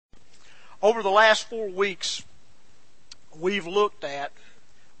Over the last 4 weeks, we've looked at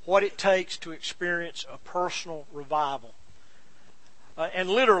what it takes to experience a personal revival. And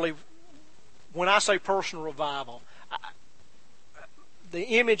literally, when I say personal revival, the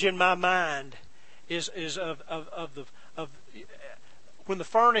image in my mind is of when the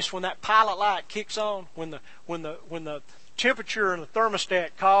furnace, when that pilot light kicks on, when the temperature and the thermostat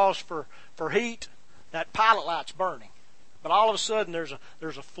calls for heat, that pilot light's burning. But all of a sudden there's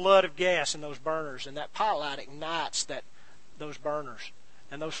a flood of gas in those burners, and that pilot light ignites those burners,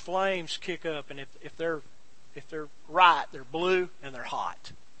 and those flames kick up, and if they're right, they're blue and they're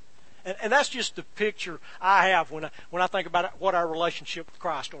hot. And that's just the picture I have when I think about what our relationship with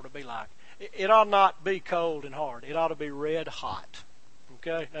Christ ought to be like. It ought not be cold and hard. It ought to be red hot.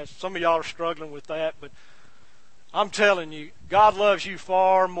 Okay? Now, some of y'all are struggling with that, but I'm telling you, God loves you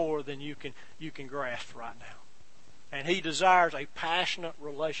far more than you can grasp right now. And He desires a passionate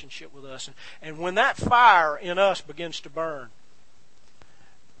relationship with us. And when that fire in us begins to burn,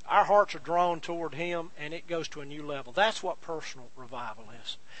 our hearts are drawn toward Him, and it goes to a new level. That's what personal revival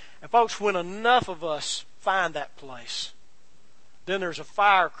is. And folks, when enough of us find that place, then there's a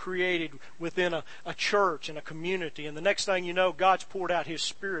fire created within a church and a community. And the next thing you know, God's poured out His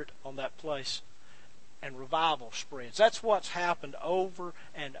Spirit on that place, and revival spreads. That's what's happened over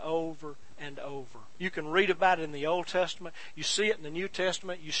and over and over. You can read about it in the Old Testament. You see it in the New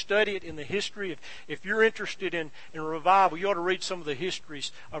Testament. You study it in the history. If you're interested in revival, you ought to read some of the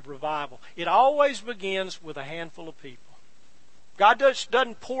histories of revival. It always begins with a handful of people. God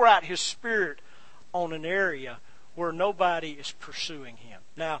doesn't pour out His Spirit on an area where nobody is pursuing Him.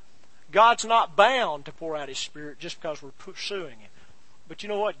 Now, God's not bound to pour out His Spirit just because we're pursuing Him. But you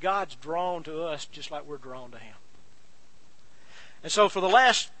know what? God's drawn to us just like we're drawn to Him. And so for the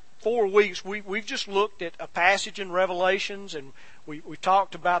last 4 weeks, we've just looked at a passage in Revelations, and we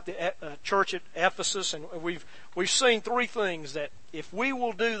talked about the church at Ephesus, and we've seen 3 things that if we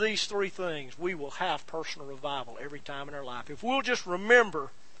will do these 3 things, we will have personal revival every time in our life. If we'll just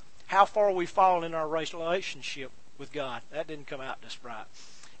remember how far we've fallen in our relationship with God. That didn't come out just right.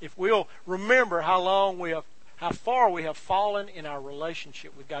 If we'll remember how far we have fallen in our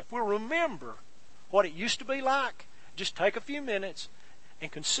relationship with God. If we'll remember what it used to be like, just take a few minutes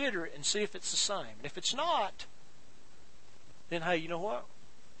and consider it and see if it's the same. And if it's not, then hey, you know what?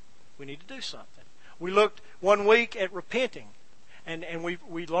 We need to do something. We looked 1 week at repenting, and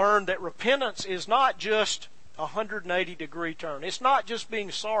we learned that repentance is not just a 180-degree turn. It's not just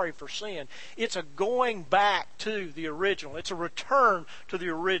being sorry for sin. It's a going back to the original. It's a return to the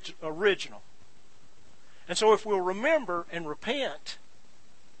original. And so if we'll remember and repent,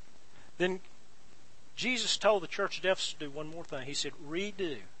 then Jesus told the church at Ephesus to do one more thing. He said,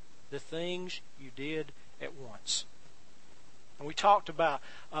 redo the things you did at once. And we talked about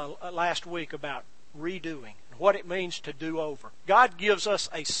last week about redoing and what it means to do over. God gives us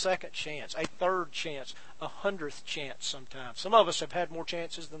a second chance, a third chance, 100th chance sometimes. Some of us have had more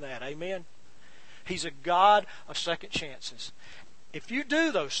chances than that. Amen? He's a God of second chances. If you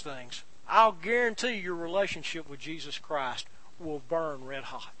do those things, I'll guarantee your relationship with Jesus Christ will burn red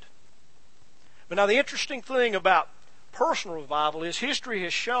hot. But now the interesting thing about personal revival is history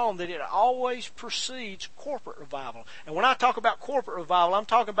has shown that it always precedes corporate revival. And when I talk about corporate revival, I'm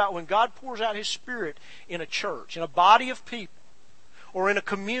talking about when God pours out His Spirit in a church, in a body of people, or in a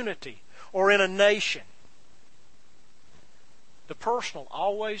community, or in a nation. The personal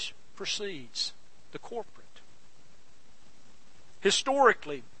always precedes the corporate.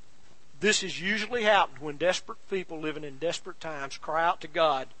 Historically, this has usually happened when desperate people living in desperate times cry out to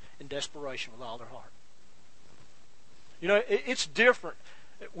God in desperation with all their heart. You know, it's different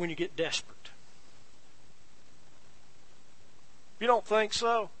when you get desperate. If you don't think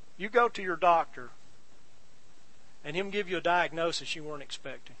so, you go to your doctor and him give you a diagnosis you weren't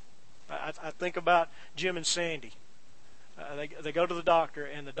expecting. I think about Jim and Sandy. They go to the doctor,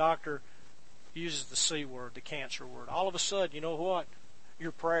 and the doctor uses the C word, the cancer word. All of a sudden, you know what?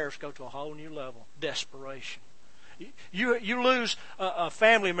 Your prayers go to a whole new level. Desperation. You lose a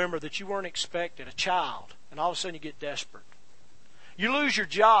family member that you weren't expecting, a child, and all of a sudden you get desperate. You lose your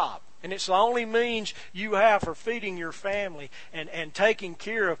job, and it's the only means you have for feeding your family and taking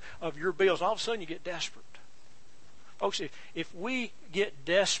care of your bills. And all of a sudden you get desperate. Folks, if we get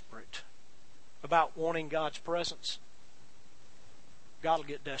desperate about wanting God's presence, God will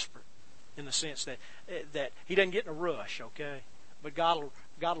get desperate in the sense that He doesn't get in a rush, okay? But God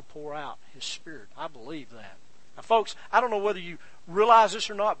will pour out His Spirit. I believe that. Now, folks, I don't know whether you realize this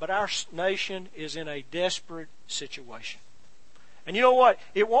or not, but our nation is in a desperate situation. And you know what?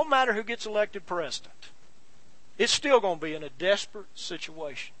 It won't matter who gets elected president. It's still going to be in a desperate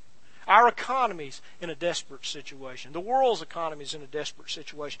situation. Our economy's in a desperate situation. The world's economy is in a desperate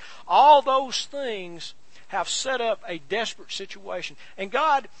situation. All those things have set up a desperate situation. And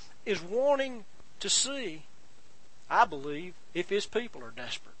God is wanting to see, I believe, if His people are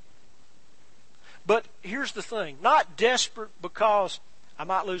desperate. But here's the thing. Not desperate because I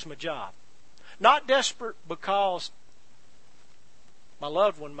might lose my job. Not desperate because my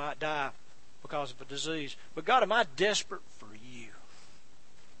loved one might die because of a disease. But God, am I desperate for You?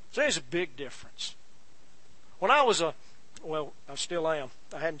 So there's a big difference. When I was I still am.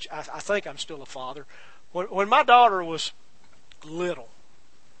 I think I'm still a father. When my daughter was little,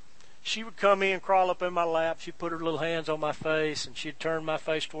 she would come in, crawl up in my lap. She'd put her little hands on my face, and she'd turn my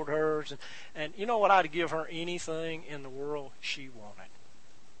face toward hers. And you know what? I'd give her anything in the world she wanted.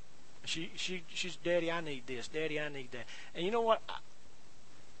 She's, Daddy, I need this. Daddy, I need that. And you know what?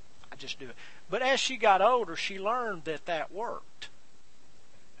 I just do it. But as she got older, she learned that worked.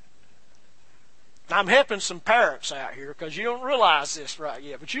 I'm helping some parents out here because you don't realize this right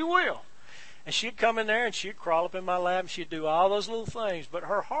yet, but you will. And she'd come in there and she'd crawl up in my lap and she'd do all those little things, but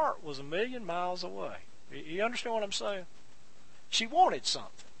her heart was 1,000,000 miles away. You understand what I'm saying? She wanted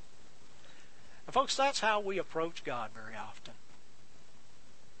something. And folks, that's how we approach God very often.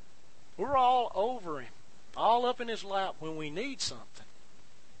 We're all over Him, all up in His lap when we need something.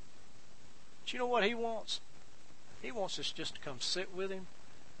 But you know what He wants? He wants us just to come sit with Him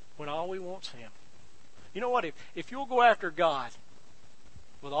when all we want's Him. You know what? If you'll go after God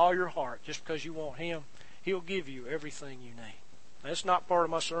with all your heart just because you want Him, He'll give you everything you need. That's not part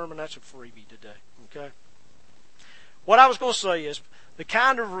of my sermon. That's a freebie today. Okay? What I was going to say is the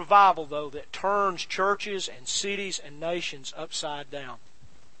kind of revival, though, that turns churches and cities and nations upside down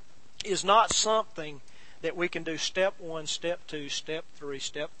is not something that we can do step 1, step 2, step 3,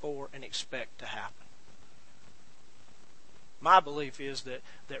 step 4 and expect to happen. My belief is that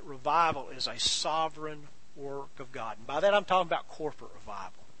revival is a sovereign work of God. And by that I'm talking about corporate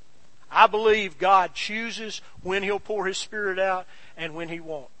revival. I believe God chooses when He'll pour His Spirit out and when He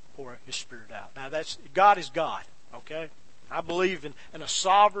won't pour His Spirit out. Now God is God, okay? I believe in a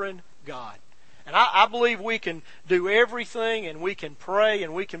sovereign God. And I believe we can do everything and we can pray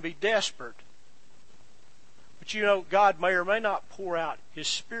and we can be desperate. But you know, God may or may not pour out His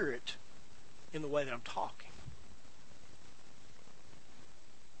Spirit in the way that I'm talking.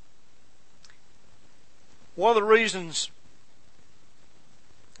 One of the reasons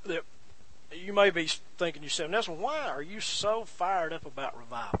that you may be thinking to yourself, Nelson, why are you so fired up about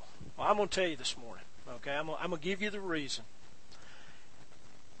revival? Well, I'm going to tell you this morning. Okay, I'm going to give you the reason.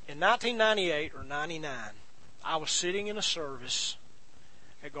 In 1998 or 99, I was sitting in a service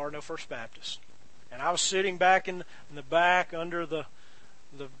at Gardner First Baptist. And I was sitting back in the back under the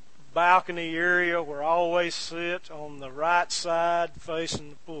balcony area where I always sit on the right side facing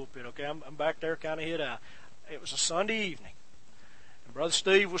the pulpit. Okay, I'm back there kind of hid out. It was a Sunday evening. And Brother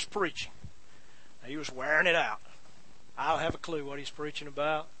Steve was preaching. He was wearing it out. I don't have a clue what he's preaching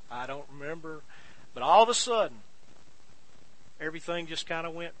about. I don't remember. But all of a sudden, everything just kind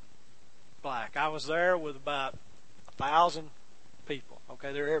of went black. I was there with about 1,000 people.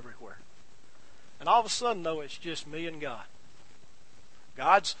 Okay, they're everywhere. And all of a sudden, though, it's just me and God.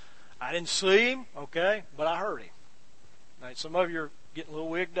 I didn't see Him, okay, but I heard Him. Now, some of you are getting a little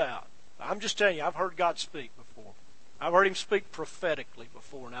wigged out. I'm just telling you, I've heard God speak before. I've heard Him speak prophetically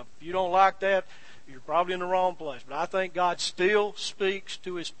before. Now, if you don't like that, you're probably in the wrong place. But I think God still speaks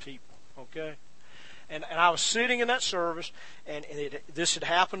to His people, okay? And I was sitting in that service, and this had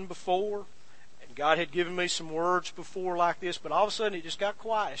happened before, and God had given me some words before like this, but all of a sudden it just got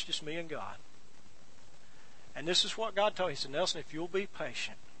quiet. It's just me and God. And this is what God told me. He said, Nelson, if you'll be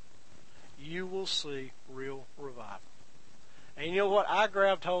patient, you will see real revival. And you know what? I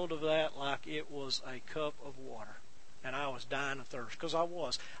grabbed hold of that like it was a cup of water. And I was dying of thirst, because I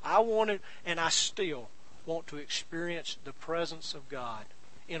was. I wanted, and I still want to experience the presence of God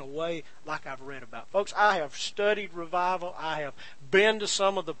in a way like I've read about. Folks, I have studied revival. I have been to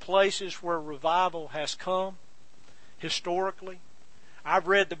some of the places where revival has come historically. I've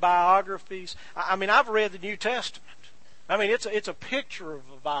read the biographies. I've read the New Testament. It's a picture of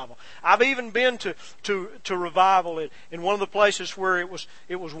revival. I've even been to revival in one of the places where it was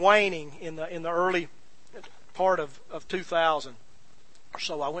waning in the early part of 2000 or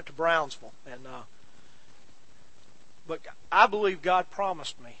so. I went to Brownsville, but I believe God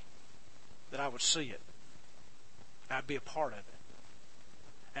promised me that I would see it. I'd be a part of it.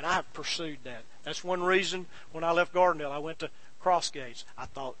 And I have pursued that. That's one reason when I left Gardendale, I went to Crossgates. I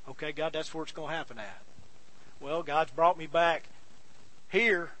thought, okay, God, that's where it's going to happen at. Well, God's brought me back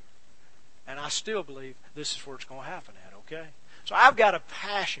here, and I still believe this is where it's going to happen at, okay? So I've got a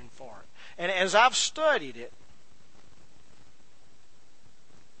passion for it. And as I've studied it,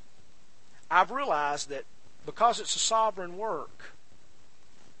 I've realized that because it's a sovereign work,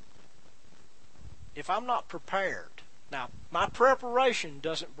 if I'm not prepared, now my preparation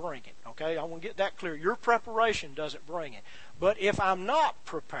doesn't bring it, okay? I want to get that clear. Your preparation doesn't bring it. But if I'm not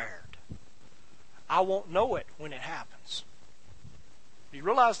prepared, I won't know it when it happens. Do you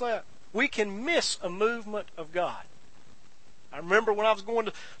realize that? We can miss a movement of God. I remember when I was going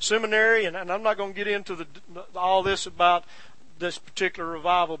to seminary, and I'm not going to get into all this about this particular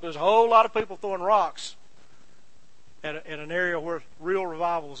revival, but there's a whole lot of people throwing rocks at an area where real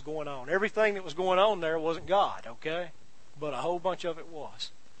revival was going on. Everything that was going on there wasn't God, okay? But a whole bunch of it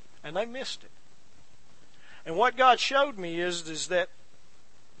was. And they missed it. And what God showed me is that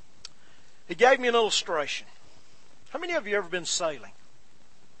He gave me an illustration. How many of you ever been sailing?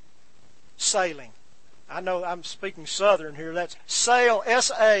 Sailing. I know I'm speaking Southern here. That's sail,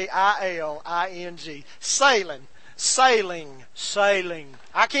 S-A-I-L-I-N-G. Sailing. Sailing. Sailing.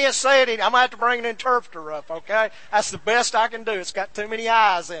 I can't say it. I'm going to have to bring an interpreter up, okay? That's the best I can do. It's got too many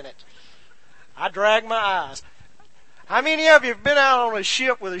eyes in it. I drag my eyes. How many of you have been out on a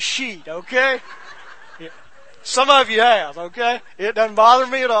ship with a sheet, okay? Some of you have, okay? It doesn't bother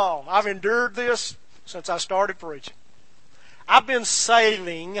me at all. I've endured this since I started preaching. I've been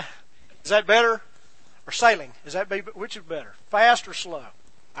sailing. Is that better? Or sailing? Which is better? Fast or slow?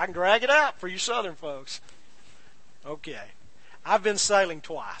 I can drag it out for you Southern folks. Okay. I've been sailing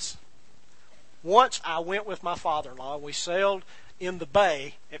twice. Once I went with my father-in-law. We sailed in the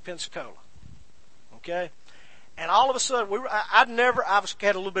bay at Pensacola. Okay? And all of a sudden, I had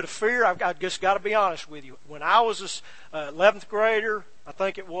a little bit of fear. I've just got to be honest with you. When I was a 11th grader, I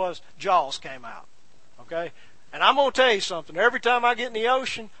think it was, Jaws came out. Okay? And I'm going to tell you something. Every time I get in the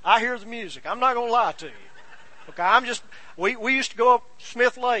ocean, I hear the music. I'm not going to lie to you. Okay? We used to go up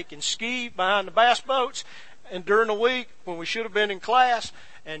Smith Lake and ski behind the bass boats, and during the week, when we should have been in class,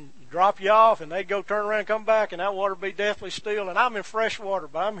 and drop you off, and they'd go turn around and come back, and that water would be deathly still, and I'm in fresh water,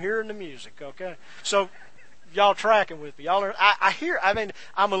 but I'm hearing the music, okay? So, y'all tracking with me.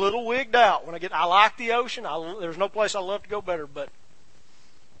 I'm a little wigged out when I like the ocean. There's no place I love to go better, but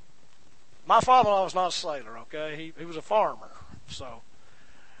my father-in-law was not a sailor, okay? He was a farmer. So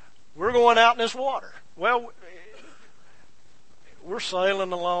we're going out in this water. Well, we're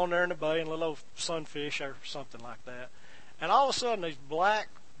sailing along there in the bay in little old sunfish or something like that. And all of a sudden, these black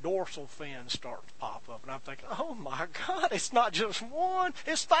dorsal fins start to pop up. And I'm thinking, oh my God, it's not just one,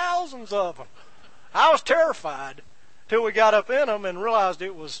 it's thousands of them. I was terrified till we got up in them and realized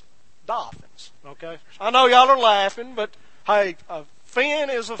it was dolphins, okay? I know y'all are laughing, but hey, a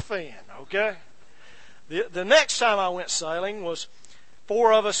fin is a fin, okay? The next time I went sailing was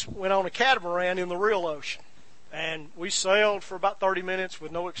 4 of us went on a catamaran in the real ocean. And we sailed for about 30 minutes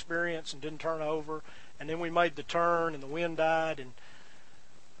with no experience and didn't turn over. And then we made the turn and the wind died. And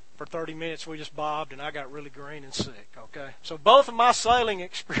for 30 minutes we just bobbed and I got really green and sick, okay? So both of my sailing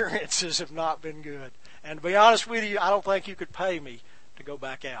experiences have not been good. And to be honest with you, I don't think you could pay me to go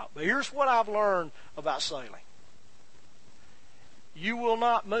back out. But here's what I've learned about sailing. You will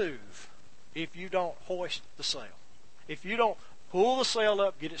not move if you don't hoist the sail. If you don't pull the sail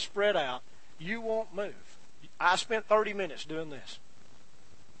up, get it spread out, you won't move. I spent 30 minutes doing this.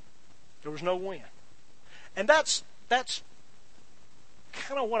 There was no wind. And that's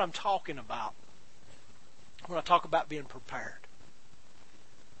kind of what I'm talking about when I talk about being prepared.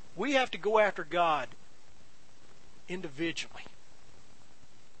 We have to go after God individually.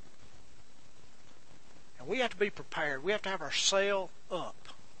 And we have to be prepared. We have to have our sail up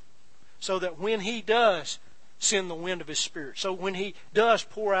so that when He does send the wind of His Spirit, so when He does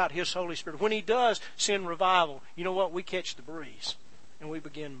pour out His Holy Spirit, when He does send revival, you know what? We catch the breeze and we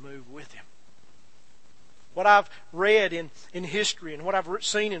begin to move with Him. What I've read in history and what I've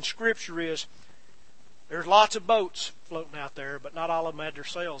seen in Scripture is there's lots of boats floating out there, but not all of them had their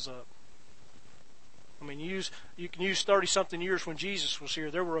sails up. I mean, you can use 30-something years when Jesus was here.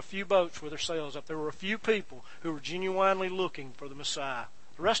 There were a few boats with their sails up. There were a few people who were genuinely looking for the Messiah.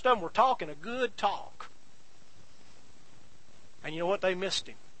 The rest of them were talking a good talk. And you know what? They missed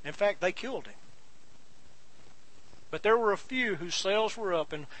Him. In fact, they killed Him. But there were a few whose sails were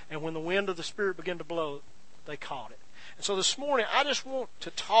up, and when the wind of the Spirit began to blow, they caught it. And so this morning, I just want to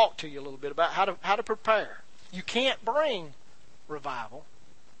talk to you a little bit about how to prepare. You can't bring revival,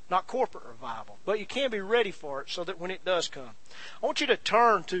 not corporate revival, but you can be ready for it so that when it does come. I want you to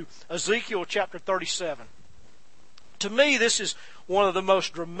turn to Ezekiel chapter 37. To me, this is one of the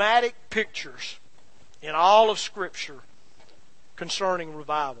most dramatic pictures in all of Scripture concerning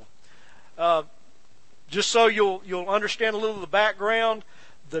revival. Just so you'll understand a little of the background,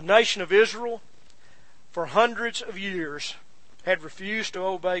 the nation of Israel, for hundreds of years, had refused to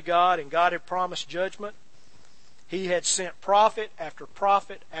obey God, and God had promised judgment. He had sent prophet after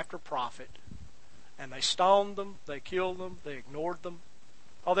prophet after prophet, and they stoned them, they killed them, they ignored them.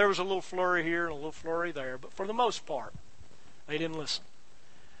 Oh, there was a little flurry here and a little flurry there, but for the most part, they didn't listen.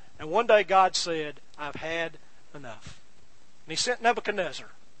 And one day God said, I've had enough. And He sent Nebuchadnezzar.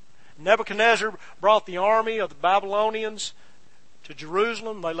 Nebuchadnezzar brought the army of the Babylonians to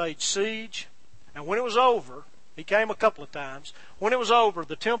Jerusalem. They laid siege. And when it was over, he came a couple of times. When it was over,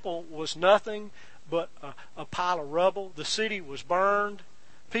 the temple was nothing but a pile of rubble. The city was burned.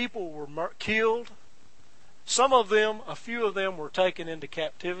 People were killed. Some of them, a few of them, were taken into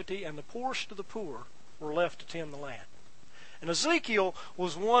captivity, and the poorest of the poor were left to tend the land. And Ezekiel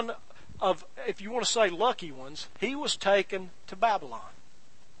was one of, if you want to say lucky ones, he was taken to Babylon.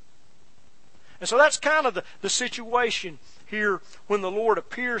 And so that's kind of the situation here when the Lord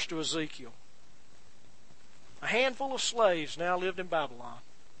appears to Ezekiel. A handful of slaves now lived in Babylon.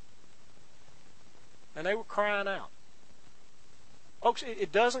 And they were crying out. Folks,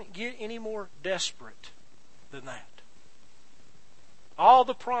 it doesn't get any more desperate than that. All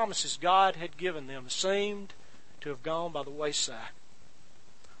the promises God had given them seemed to have gone by the wayside.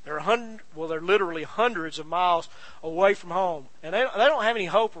 They're literally hundreds of miles away from home. And they don't have any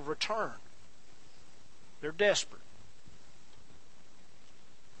hope of return. They're desperate.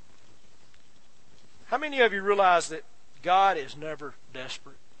 How many of you realize that God is never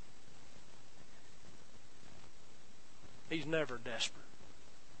desperate? He's never desperate.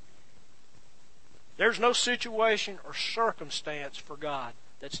 There's no situation or circumstance for God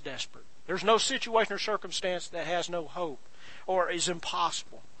that's desperate. There's no situation or circumstance that has no hope or is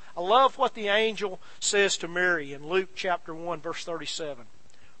impossible. I love what the angel says to Mary in Luke chapter 1, verse 37.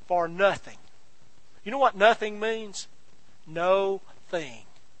 For nothing. You know what nothing means? No thing.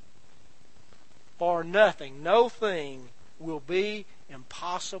 For nothing, no thing will be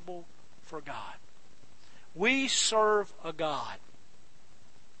impossible for God. We serve a God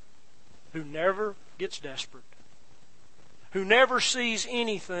who never gets desperate, who never sees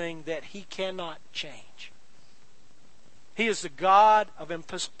anything that He cannot change. He is the God of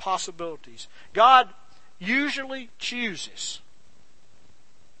impossibilities. God usually chooses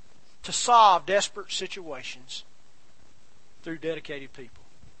to solve desperate situations through dedicated people.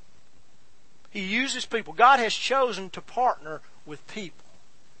 He uses people. God has chosen to partner with people.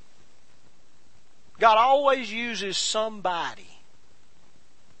 God always uses somebody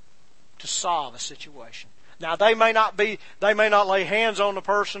to solve a situation. Now they may not lay hands on the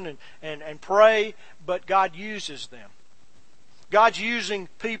person and pray, but God uses them. God's using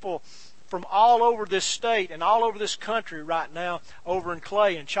people from all over this state and all over this country right now, over in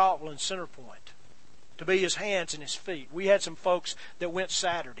Clay and Chalkville and Centerpoint, to be His hands and His feet. We had some folks that went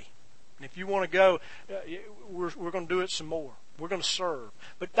Saturday. And if you want to go, we're going to do it some more. We're going to serve.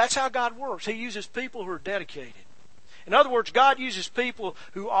 But that's how God works. He uses people who are dedicated. In other words, God uses people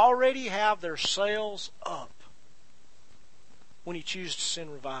who already have their sails up when He chooses to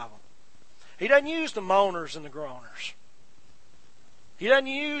send revival. He doesn't use the moaners and the groaners. He doesn't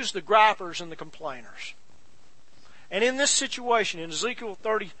use the gripers and the complainers. And in this situation, in Ezekiel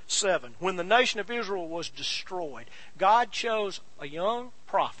 37, when the nation of Israel was destroyed, God chose a young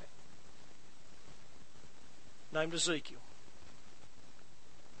prophet named Ezekiel.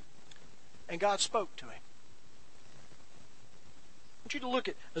 And God spoke to him. I want you to look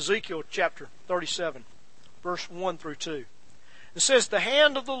at Ezekiel chapter 37, verse 1 through 2. It says, the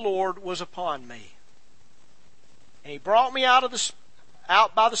hand of the Lord was upon me, and He brought me out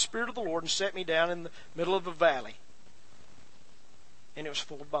by the Spirit of the Lord and set me down in the middle of a valley, and it was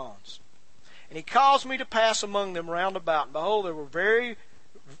full of bones. And He caused me to pass among them round about, and behold,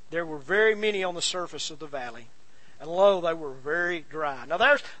 there were very many on the surface of the valley, and lo, they were very dry. Now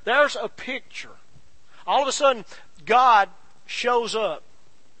there's a picture. All of a sudden, God shows up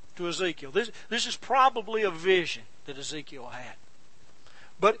to Ezekiel. This is probably a vision that Ezekiel had.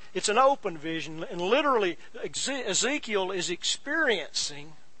 But it's an open vision, and literally Ezekiel is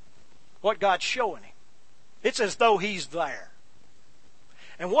experiencing what God's showing him. It's as though he's there.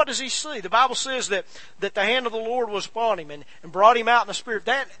 And what does he see? The Bible says that the hand of the Lord was upon him and brought him out in the Spirit.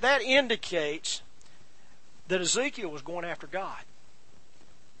 That indicates that Ezekiel was going after God.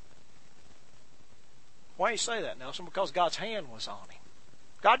 Why do you say that, Nelson? Because God's hand was on him.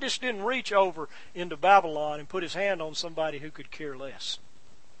 God just didn't reach over into Babylon and put His hand on somebody who could care less.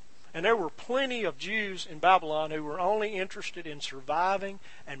 And there were plenty of Jews in Babylon who were only interested in surviving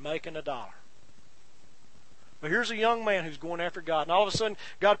and making a dollar. But here's a young man who's going after God. And all of a sudden,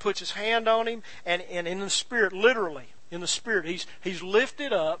 God puts His hand on him, and in the Spirit, literally, in the Spirit, he's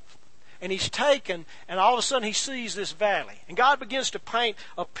lifted up, and he's taken, and all of a sudden he sees this valley. And God begins to paint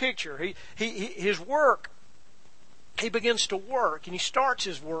a picture. His work, He begins to work, and He starts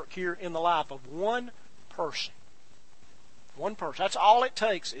His work here in the life of one person. One person. That's all it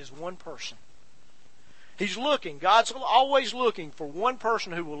takes is one person. He's looking. God's always looking for one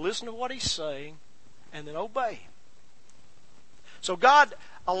person who will listen to what He's saying and then obey Him. So God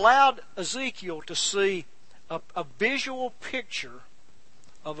allowed Ezekiel to see a visual picture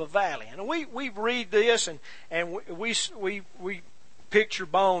of a valley. And we read this and we picture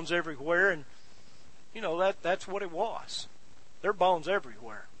bones everywhere, and you know that's what it was. There are bones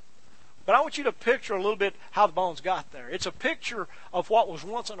everywhere. But I want you to picture a little bit how the bones got there. It's a picture of what was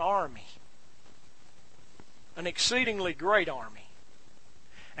once an army. An exceedingly great army.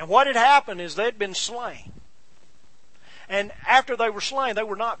 And what had happened is they'd been slain. And after they were slain, they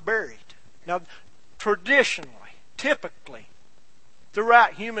were not buried. Now, traditionally, typically,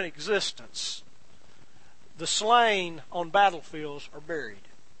 throughout human existence, the slain on battlefields are buried.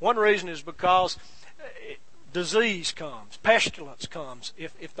 One reason is because disease comes, pestilence comes,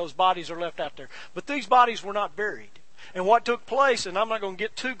 if those bodies are left out there. But these bodies were not buried. And what took place, and I'm not going to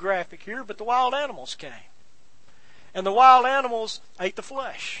get too graphic here, but the wild animals came. And the wild animals ate the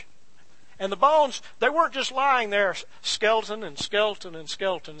flesh. And the bones, they weren't just lying there skeleton and skeleton and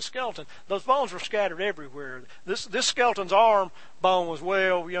skeleton and skeleton. Those bones were scattered everywhere. This skeleton's arm bone was way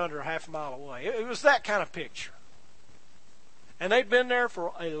over yonder, half a mile away. It was that kind of picture. And they'd been there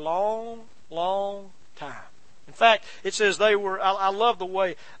for a long, long time. In fact, it says they were, I love the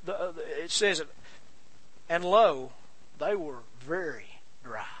way it says it, and lo, they were very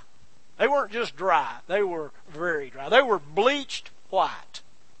dry. They weren't just dry, they were very dry. They were bleached white.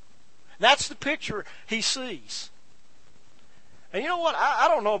 That's the picture he sees. And you know what? I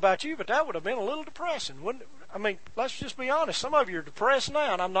don't know about you, but that would have been a little depressing, wouldn't it? I mean, let's just be honest. Some of you are depressed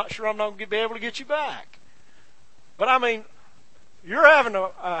now, and I'm not sure I'm not going to be able to get you back. But I mean, you're having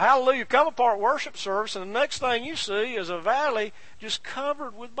a hallelujah come apart worship service, and the next thing you see is a valley just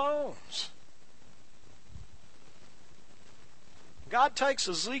covered with bones. God takes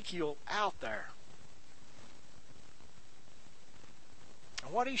Ezekiel out there.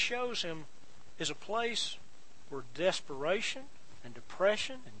 And what He shows him is a place where desperation and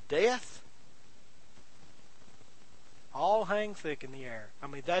depression and death all hang thick in the air. I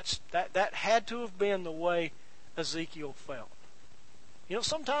mean, that had to have been the way Ezekiel felt. You know,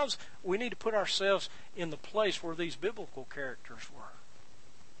 sometimes we need to put ourselves in the place where these biblical characters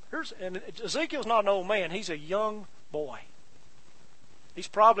were. And Ezekiel's not an old man. He's a young boy. He's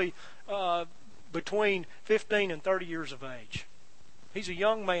probably between 15 and 30 years of age. He's a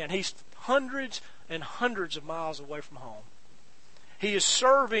young man. He's hundreds and hundreds of miles away from home. He is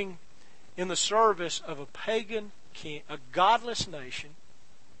serving in the service of a pagan king, a godless nation.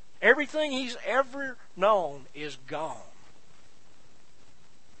 Everything he's ever known is gone.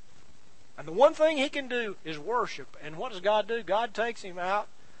 And the one thing he can do is worship. And what does God do? God takes him out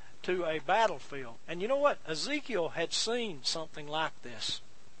to a battlefield. And you know what? Ezekiel had seen something like this.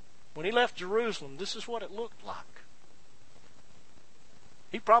 When he left Jerusalem, this is what it looked like.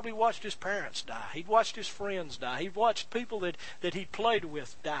 He probably watched his parents die. He'd watched his friends die. He'd watched people that he played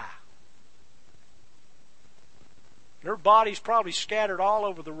with die. Their bodies probably scattered all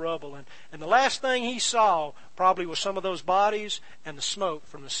over the rubble. And the last thing he saw probably was some of those bodies and the smoke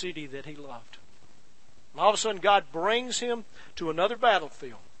from the city that he loved. And all of a sudden God brings him to another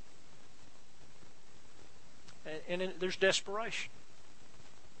battlefield. And there's desperation.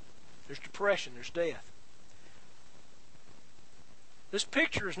 There's depression. There's death. This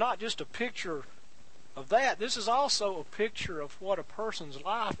picture is not just a picture of that. This is also a picture of what a person's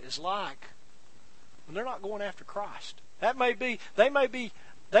life is like when they're not going after Christ. That may be, they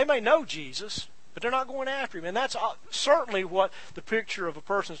may know Jesus, but they're not going after Him. And that's certainly what the picture of a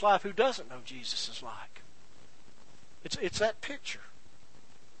person's life who doesn't know Jesus is like. It's that picture.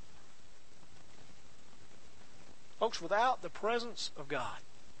 Folks, without the presence of God,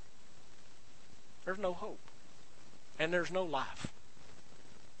 there's no hope. And there's no life.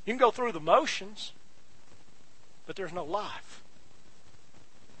 You can go through the motions, but there's no life.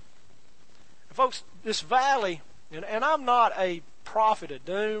 And folks, this valley, and I'm not a prophet of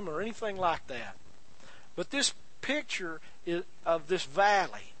doom or anything like that, but this picture of this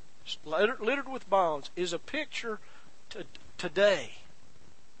valley, littered with bones, is a picture today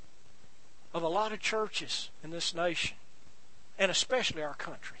of a lot of churches in this nation, and especially our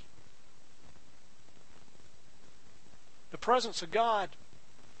country. The presence of God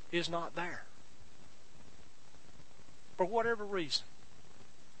is not there. for whatever reason.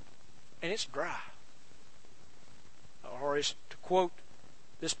 And it's dry. Or it's, to quote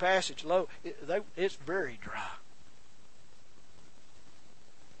this passage, it's very dry.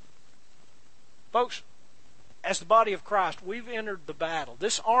 Folks, as the body of Christ, we've entered the battle.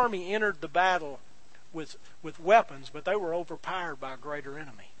 This army entered the battle with weapons, but they were overpowered by a greater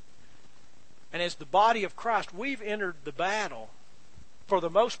enemy. And as the body of Christ, we've entered the battle, for the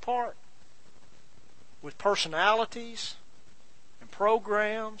most part, with personalities and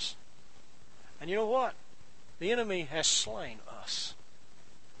programs. And you know what? The enemy has slain us.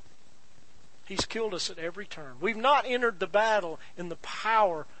 He's killed us at every turn. We've not entered the battle in the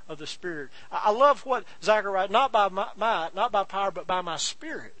power of the Spirit. I love what Zechariah, not by might, not by power, but by my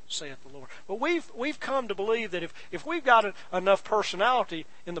Spirit, saith the Lord. But we've come to believe that if we've got enough personality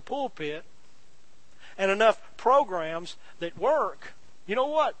in the pulpit and enough programs that work, you know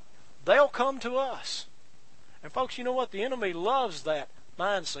what? They'll come to us. And folks, you know what? The enemy loves that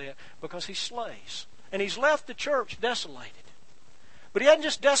mindset because he slays. And he's left the church desolated. But he hasn't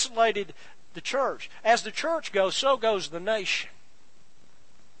just desolated the church. As the church goes, so goes the nation.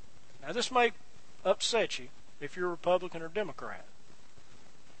 Now, this may upset you if you're Republican or Democrat.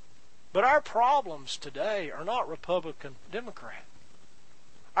 But our problems today are not Republican, Democrat.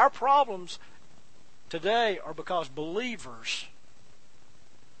 Our problems today are because believers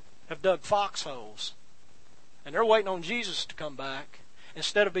have dug foxholes. And they're waiting on Jesus to come back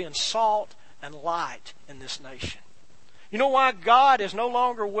instead of being salt and light in this nation. You know why God is no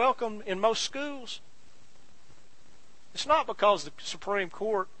longer welcome in most schools? It's not because the Supreme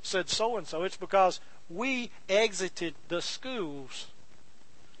Court said so-and-so. It's because we exited the schools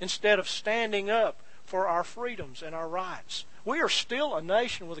instead of standing up for our freedoms and our rights. We are still a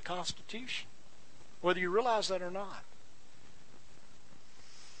nation with a constitution, whether you realize that or not.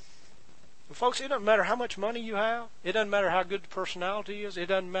 But folks, it doesn't matter how much money you have. It doesn't matter how good the personality is. It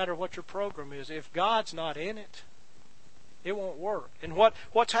doesn't matter what your program is. If God's not in it, it won't work. And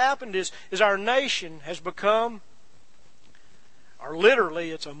what's happened is our nation has become, or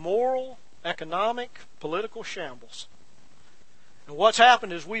literally, it's a moral, economic, political shambles. And what's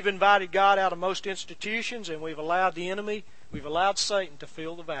happened is we've invited God out of most institutions, and we've allowed the enemy, we've allowed Satan to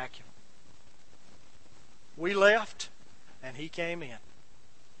fill the vacuum. We left, and he came in.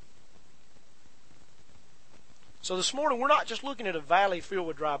 So this morning, we're not just looking at a valley filled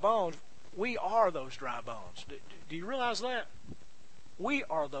with dry bones. We are those dry bones. Do you realize that? We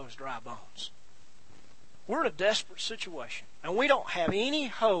are those dry bones. We're in a desperate situation. And we don't have any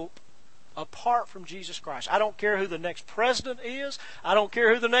hope apart from Jesus Christ. I don't care who the next president is. I don't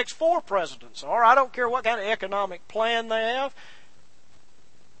care who the next 4 presidents are. I don't care what kind of economic plan they have.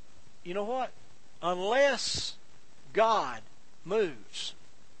 You know what? Unless God moves,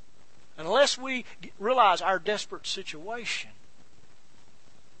 unless we realize our desperate situation,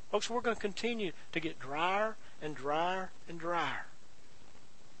 folks, we're going to continue to get drier and drier and drier.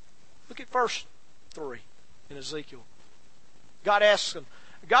 Look at verse 3 in Ezekiel. God asks them,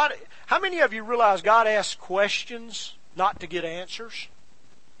 how many of you realize God asks questions not to get answers?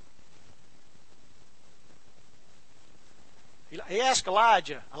 He asked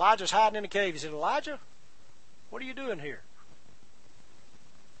Elijah. Elijah's hiding in a cave. He said, Elijah, what are you doing here?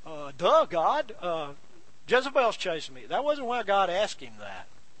 God. Jezebel's chasing me. That wasn't why God asked him that.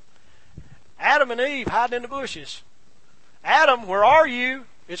 Adam and Eve hiding in the bushes. Adam, where are you?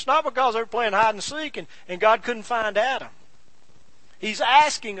 It's not because they were playing hide and seek and God couldn't find Adam. He's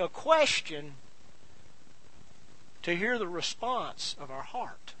asking a question to hear the response of our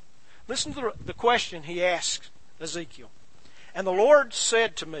heart. Listen to the question he asks Ezekiel. And the Lord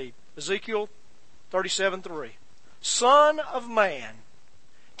said to me, Ezekiel 37:3, Son of man,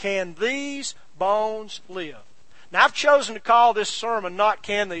 can these bones live? Now I've chosen to call this sermon not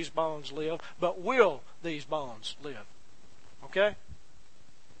Can These Bones Live, but Will These Bones Live? Okay?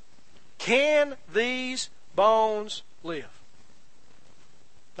 Can these bones live?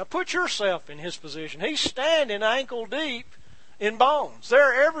 Now put yourself in his position. He's standing ankle deep in bones.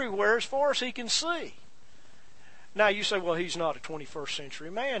 They're everywhere as far as he can see. Now you say, well, he's not a 21st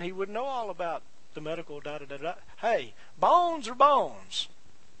century man. He wouldn't know all about the medical da-da-da-da. Hey, bones are bones.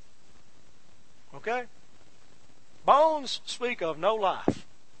 Okay? Bones speak of no life.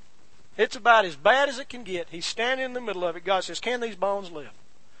 It's about as bad as it can get. He's standing in the middle of it. God says, can these bones live?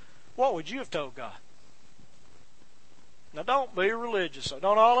 What would you have told God? Now don't be religious. So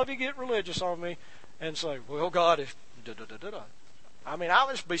don't all of you get religious on me and say, well, God is da-da-da-da-da. I mean, I'll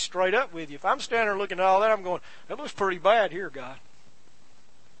just be straight up with you. If I'm standing there looking at all that, I'm going, it looks pretty bad here, God.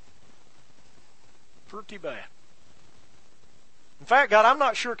 Pretty bad. In fact, God, I'm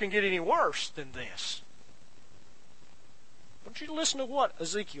not sure it can get any worse than this. want you to listen to what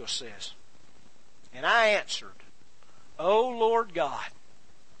Ezekiel says. And I answered, O Lord God,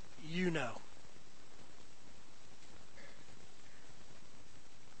 you know.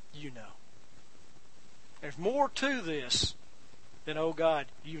 You know. There's more to this than, oh God,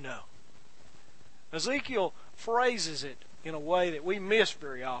 you know. Ezekiel phrases it in a way that we miss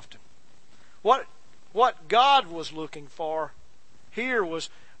very often. What God was looking for here was,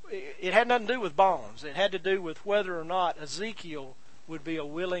 it had nothing to do with bones. It had to do with whether or not Ezekiel would be a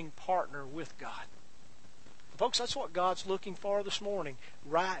willing partner with God. Folks, that's what God's looking for this morning,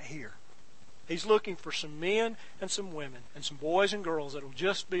 right here. He's looking for some men and some women and some boys and girls that will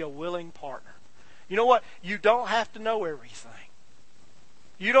just be a willing partner. You know what? You don't have to know everything.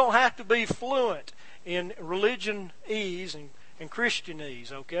 You don't have to be fluent in religionese and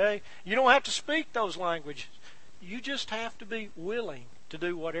Christianese, okay? You don't have to speak those languages. You just have to be willing to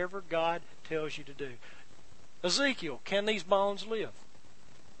do whatever God tells you to do. Ezekiel, can these bones live?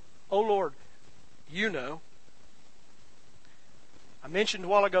 Oh Lord, you know. I mentioned a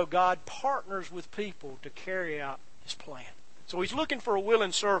while ago, God partners with people to carry out His plan. So He's looking for a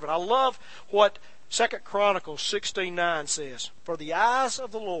willing servant. I love what 2 Chronicles 16:9 says. For the eyes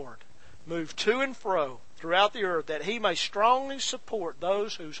of the Lord move to and fro throughout the earth, that He may strongly support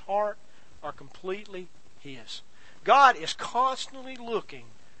those whose heart are completely His. God is constantly looking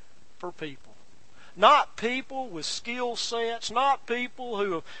for people. Not people with skill sets, not people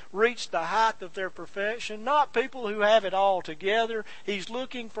who have reached the height of their perfection, not people who have it all together. He's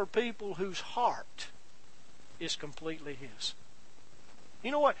looking for people whose heart is completely His. You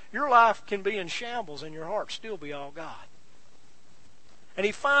know what? Your life can be in shambles and your heart still be all God. And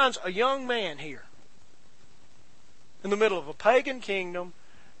He finds a young man here in the middle of a pagan kingdom.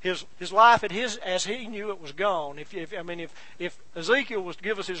 His life as he knew it was gone. If Ezekiel was to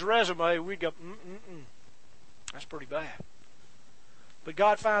give us his resume, we'd go, that's pretty bad. But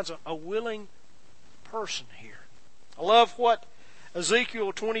God finds a willing person here. I love what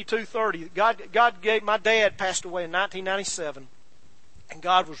Ezekiel 22:30. God gave, my dad passed away in 1997, and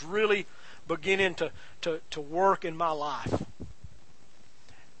God was really beginning to work in my life.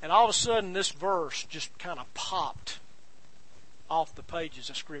 And all of a sudden, this verse just kind of popped off the pages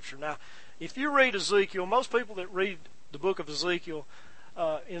of Scripture. Now, if you read Ezekiel, most people that read the book of Ezekiel,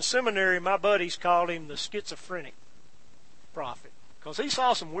 in seminary, my buddies called him the schizophrenic prophet, because he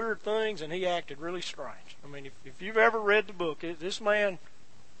saw some weird things and he acted really strange. I mean, if you've ever read the book, this man,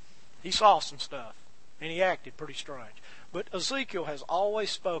 he saw some stuff and he acted pretty strange. But Ezekiel has always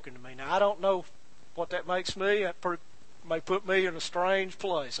spoken to me. Now, I don't know what that makes me. That may put me in a strange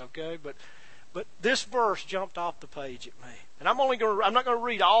place, okay? But this verse jumped off the page at me. And I'm not going to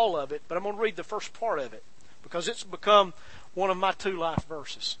read all of it, but I'm going to read the first part of it, because it's become one of my two life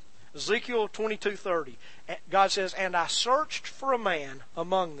verses. Ezekiel 22:30. God says, And I searched for a man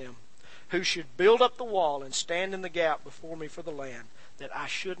among them who should build up the wall and stand in the gap before me for the land, that I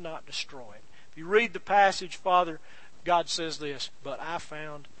should not destroy it. If you read the passage, God says this, But I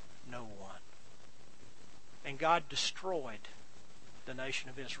found no one. And God destroyed the nation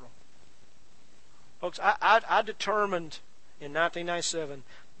of Israel. Folks, I determined in 1997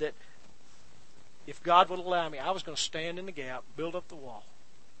 that if God would allow me, I was going to stand in the gap, build up the wall,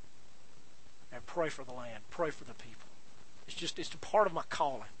 and pray for the land, pray for the people. It's a part of my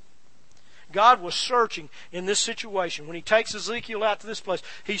calling. God was searching in this situation. When He takes Ezekiel out to this place,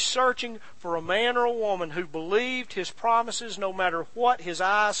 He's searching for a man or a woman who believed His promises no matter what his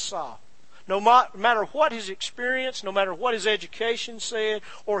eyes saw. No matter what his experience, no matter what his education said,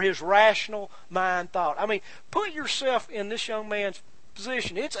 or his rational mind thought. I mean, put yourself in this young man's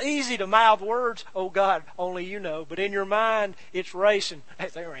position. It's easy to mouth words, oh God, only you know. But in your mind, it's racing. Hey,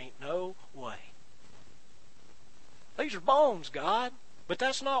 there ain't no way. These are bones, God. But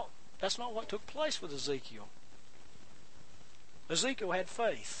that's not what took place with Ezekiel. Ezekiel had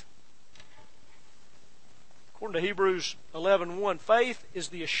faith. According to Hebrews 11:1, faith is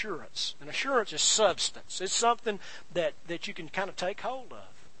the assurance. And assurance is substance. It's something that you can kind of take hold of.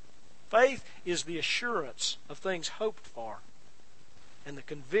 Faith is the assurance of things hoped for. And the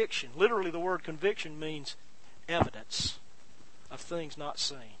conviction, literally the word conviction means evidence of things not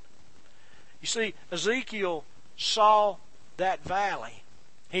seen. You see, Ezekiel saw that valley.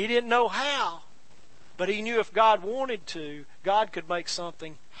 He didn't know how, but he knew if God wanted to, God could make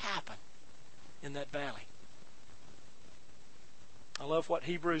something happen in that valley. I love what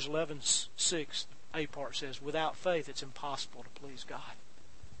Hebrews 11:6, A part says, without faith it's impossible to please God.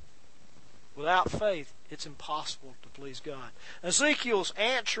 Without faith, it's impossible to please God. Ezekiel's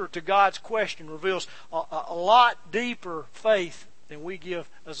answer to God's question reveals a lot deeper faith than we give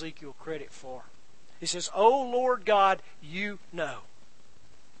Ezekiel credit for. He says, "O Lord God, you know."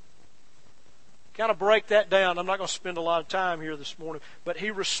 Kind of break that down. I'm not going to spend a lot of time here this morning, but he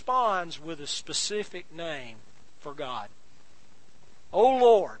responds with a specific name for God. "O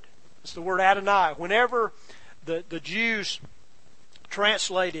Lord," it's the word Adonai. Whenever the Jews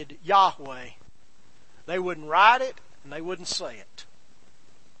translated Yahweh, they wouldn't write it and they wouldn't say it.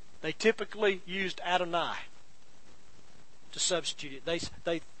 They typically used Adonai to substitute it.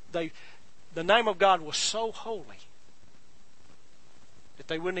 The name of God was so holy that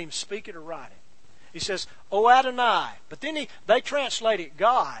they wouldn't even speak it or write it. He says, "O Adonai." But then they translate it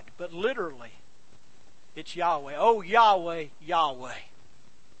God, but literally it's Yahweh. "O Yahweh, Yahweh."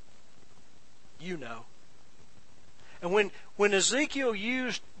 You know. And when Ezekiel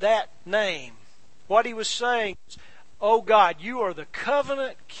used that name, what he was saying is, "Oh God, you are the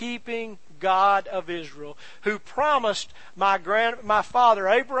covenant-keeping God of Israel, who promised my father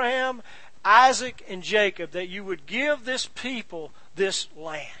Abraham, Isaac, and Jacob that you would give this people this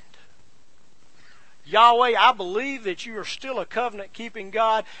land. Yahweh, I believe that you are still a covenant-keeping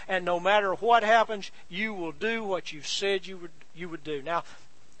God, and no matter what happens, you will do what you said you would do." Now,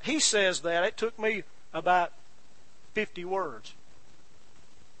 he says that. It took me about 50 words.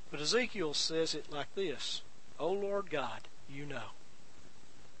 But Ezekiel says it like this: "O Lord God, you know."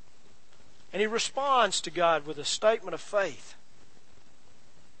 And he responds to God with a statement of faith.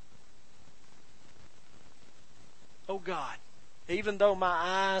 "Oh God, even though my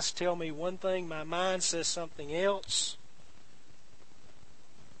eyes tell me one thing, my mind says something else,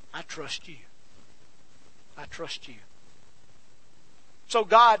 I trust you. I trust you." So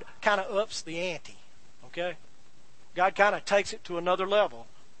God kind of ups the ante, okay? God kind of takes it to another level.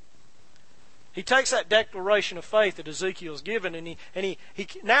 He takes that declaration of faith that Ezekiel's given, and he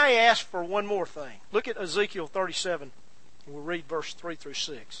now he asks for one more thing. Look at Ezekiel 37. We'll read verse 3 through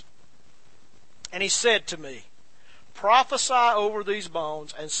 6. "And he said to me, prophesy over these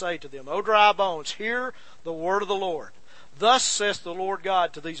bones, and say to them, O dry bones, hear the word of the Lord. Thus saith the Lord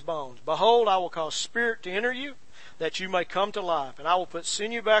God to these bones, Behold, I will cause spirit to enter you, that you may come to life. And I will put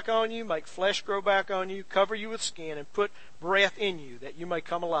sinew back on you, make flesh grow back on you, cover you with skin, and put breath in you, that you may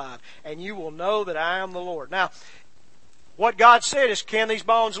come alive. And you will know that I am the Lord." Now, what God said is, can these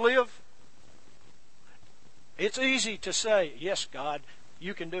bones live? It's easy to say, yes, God,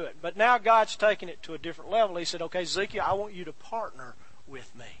 you can do it. But now God's taking it to a different level. He said, okay, Ezekiel, I want you to partner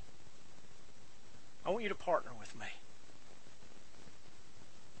with me. I want you to partner with me.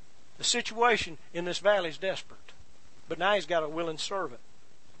 The situation in this valley is desperate. But now he's got a willing servant.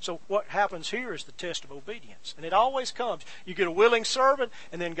 So what happens here is the test of obedience. And it always comes. You get a willing servant,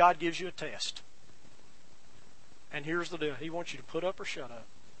 and then God gives you a test. And here's the deal. He wants you to put up or shut up.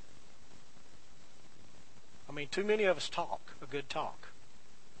 I mean, too many of us talk a good talk,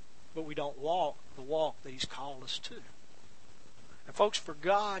 but we don't walk the walk that He's called us to. And folks, for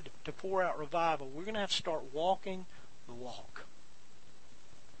God to pour out revival, we're going to have to start walking the walk.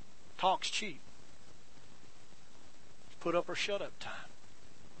 Talk's cheap. It's put up or shut up time.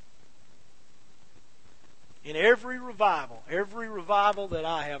 In every revival that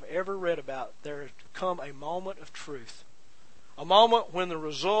I have ever read about, there has come a moment of truth. A moment when the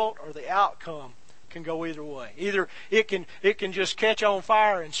result or the outcome can go either way. Either it can just catch on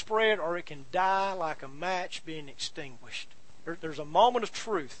fire and spread, or it can die like a match being extinguished. There's a moment of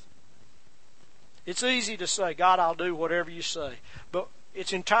truth. It's easy to say, God, I'll do whatever you say. But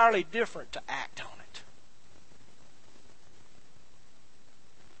it's entirely different to act on it.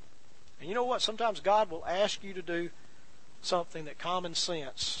 And you know what? Sometimes God will ask you to do something that common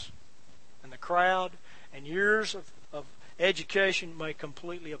sense and the crowd and years of education may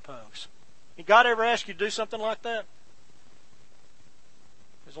completely oppose. Did God ever ask you to do something like that?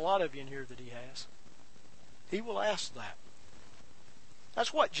 There's a lot of you in here that He has. He will ask that.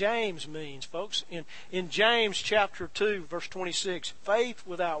 That's what James means, folks. In James chapter 2, verse 26, faith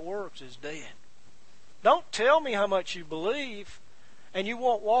without works is dead. Don't tell me how much you believe, and you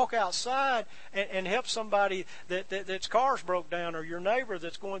won't walk outside and help somebody that's car's broke down, or your neighbor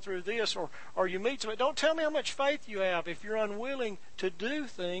that's going through this, or you meet somebody. Don't tell me how much faith you have if you're unwilling to do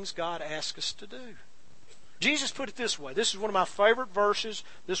things God asks us to do. Jesus put it this way. This is one of my favorite verses.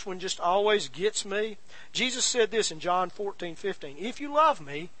 This one just always gets me. Jesus said this in John 14:15. If you love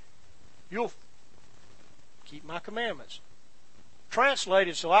me, you'll keep my commandments.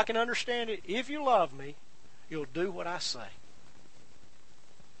 Translated so I can understand it. If you love me, you'll do what I say.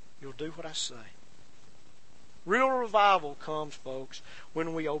 You'll do what I say. Real revival comes, folks,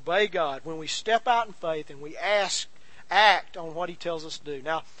 when we obey God, when we step out in faith and we act on what He tells us to do.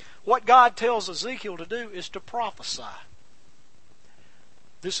 Now, what God tells Ezekiel to do is to prophesy.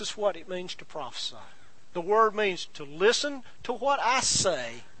 This is what it means to prophesy. The word means to listen to what I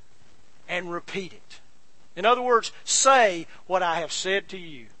say and repeat it. In other words, say what I have said to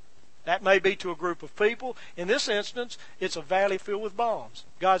you. That may be to a group of people. In this instance, it's a valley filled with bones.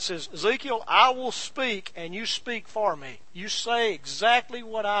 God says, Ezekiel, I will speak and you speak for me. You say exactly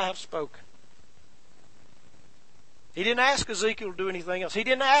what I have spoken. He didn't ask Ezekiel to do anything else. He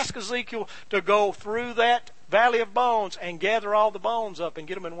didn't ask Ezekiel to go through that valley of bones and gather all the bones up and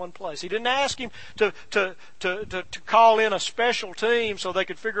get them in one place. He didn't ask him to call in a special team so they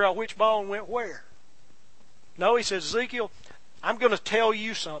could figure out which bone went where. No, he says, Ezekiel, I'm going to tell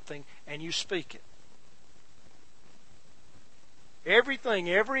you something and you speak it. Everything,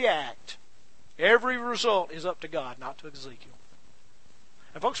 every act, every result is up to God, not to Ezekiel.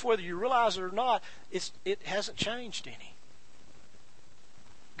 And folks, whether you realize it or not, it hasn't changed any.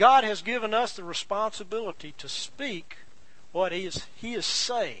 God has given us the responsibility to speak what He is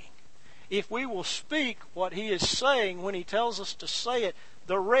saying. If we will speak what He is saying when He tells us to say it,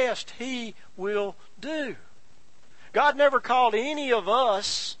 the rest He will do. God never called any of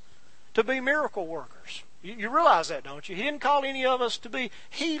us to be miracle workers. You realize that, don't you? He didn't call any of us to be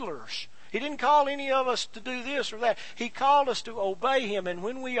healers. He didn't call any of us to do this or that. He called us to obey Him, and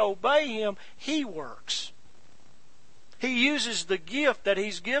when we obey Him, He works. He uses the gift that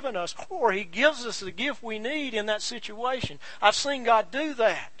He's given us, or He gives us the gift we need in that situation. I've seen God do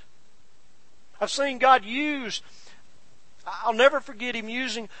that. I've seen God use, I'll never forget Him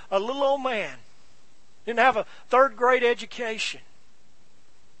using a little old man. Didn't have a third grade education,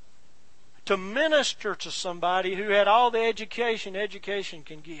 to minister to somebody who had all the education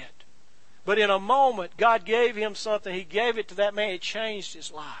can get. But in a moment, God gave him something. He gave it to that man. It changed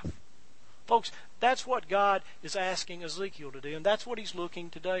his life. Folks, that's what God is asking Ezekiel to do, and that's what He's looking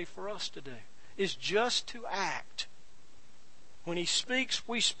today for us to do, is just to act. When He speaks,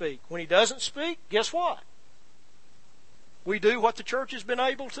 we speak. When He doesn't speak, guess what? We do what the church has been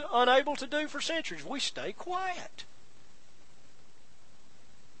unable to do for centuries. We stay quiet.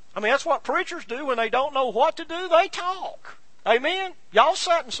 I mean, that's what preachers do when they don't know what to do. They talk. Amen? Y'all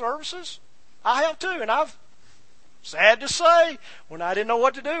sat in services. I have too. And I've, sad to say, when I didn't know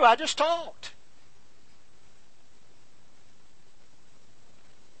what to do, I just talked.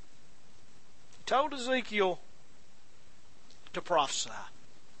 He told Ezekiel to prophesy.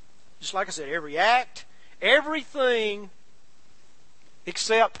 Just like I said, every act, everything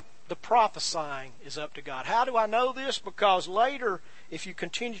except the prophesying is up to God. How do I know this? Because later, if you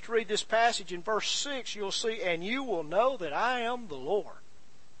continue to read this passage in verse 6, you'll see, and you will know that I am the Lord.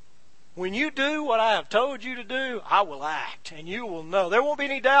 When you do what I have told you to do, I will act, and you will know. There won't be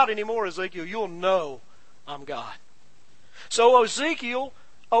any doubt anymore, Ezekiel. You'll know I'm God. So Ezekiel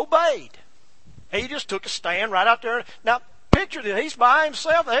obeyed. He just took a stand right out there. Now, picture this. He's by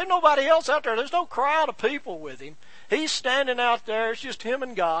himself. There's nobody else out there. There's no crowd of people with him. He's standing out there. It's just him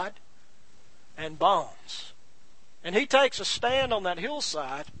and God and bones. And he takes a stand on that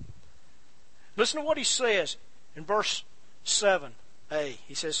hillside. Listen to what he says in verse 7a.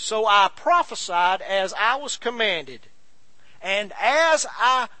 He says, So I prophesied as I was commanded, and as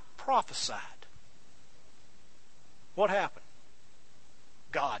I prophesied. What happened?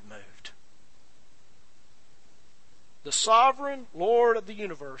 God moved. The sovereign Lord of the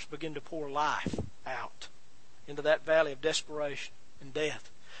universe began to pour life out into that valley of desperation and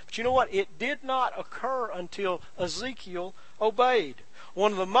death. But you know what? It did not occur until Ezekiel obeyed.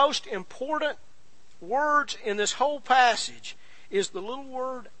 One of the most important words in this whole passage is the little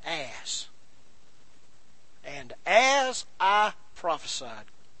word as. And as I prophesied,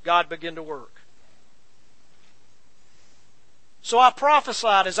 God began to work. So I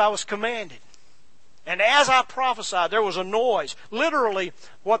prophesied as I was commanded. And as I prophesied, there was a noise. Literally,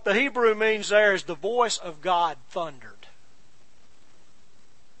 what the Hebrew means there is the voice of God thundered.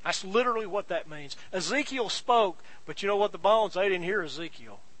 That's literally what that means. Ezekiel spoke, but you know what the bones, they didn't hear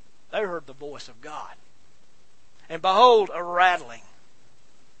Ezekiel. They heard the voice of God. And behold, a rattling.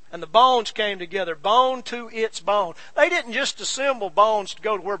 And the bones came together, bone to its bone. They didn't just assemble bones to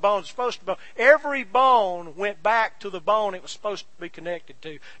go to where bones are supposed to go. Every bone went back to the bone it was supposed to be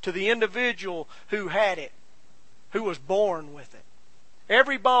connected to the individual who had it, who was born with it.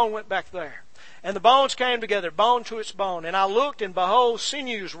 Every bone went back there. And the bones came together, bone to its bone. And I looked, and behold,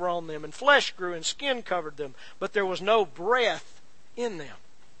 sinews were on them, and flesh grew, and skin covered them. But there was no breath in them.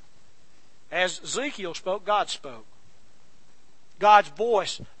 As Ezekiel spoke, God spoke. God's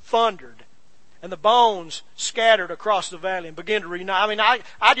voice thundered, and the bones scattered across the valley and began to reunite. I mean,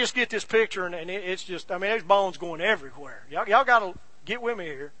 I just get this picture, and it's just, I mean, there's bones going everywhere. Y'all got to get with me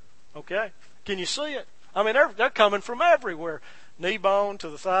here, okay? Can you see it? I mean, they're coming from everywhere. knee bone to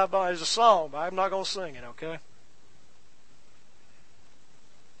the thigh bone. It's a song, but I'm not going to sing it, okay?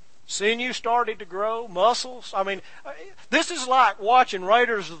 Sinew started to grow, muscles. I mean, this is like watching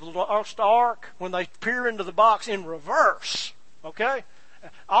Raiders of the Lost Ark when they peer into the box in reverse, okay?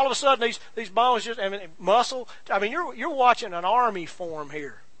 All of a sudden, these bones just, I mean, muscle. I mean, you're watching an army form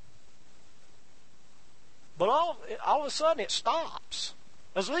here. But all of a sudden, it stops.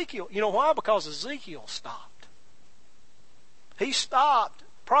 Ezekiel, you know why? Because Ezekiel stopped. He stopped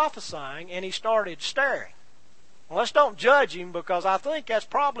prophesying and he started staring. Well, let's don't judge him, because I think that's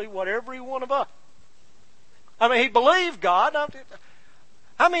probably what every one of us. I mean, he believed God.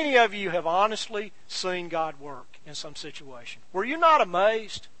 How many of you have honestly seen God work in some situation? Were you not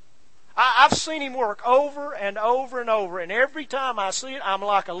amazed? I've seen Him work over and over and over, and every time I see it, I'm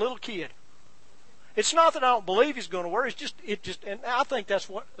like a little kid. It's not that I don't believe He's going to work. And I think that's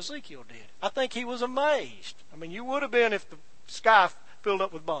what Ezekiel did. I think he was amazed. I mean, you would have been if the sky filled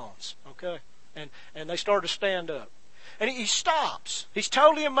up with bones, okay? And they started to stand up. And he stops. He's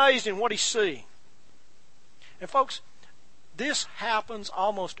totally amazed in what he's seeing. And folks, this happens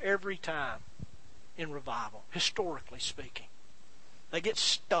almost every time in revival, historically speaking. They get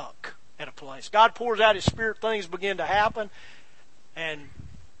stuck at a place. God pours out His Spirit, things begin to happen, and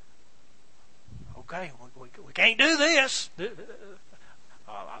okay, we can't do this.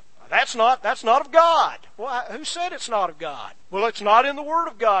 That's not of God. Well, who said it's not of God? Well, it's not in the Word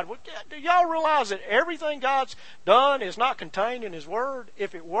of God. Well, do y'all realize that everything God's done is not contained in His Word?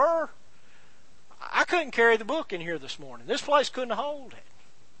 If it were, I couldn't carry the book in here this morning. This place couldn't hold it.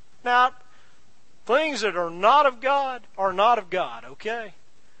 Now, things that are not of God are not of God, okay?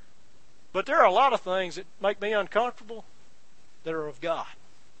 But there are a lot of things that make me uncomfortable that are of God.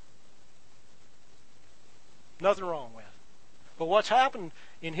 Nothing wrong with it. But what's happened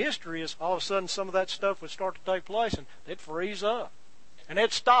in history is all of a sudden some of that stuff would start to take place and they'd freeze up. And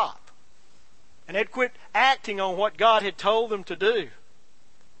they'd stop. And they'd quit acting on what God had told them to do.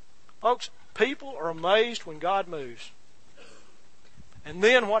 Folks, people are amazed when God moves. And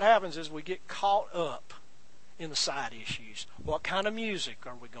then what happens is we get caught up in the side issues. What kind of music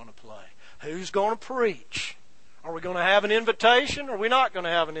are we going to play? Who's going to preach? Are we going to have an invitation or are we not going to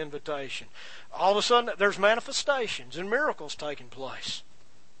have an invitation? All of a sudden there's manifestations and miracles taking place.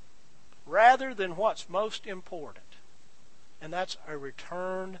 Rather than what's most important. And that's a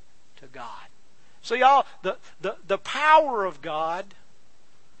return to God. So y'all, the power of God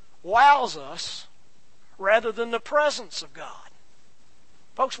wows us rather than the presence of God.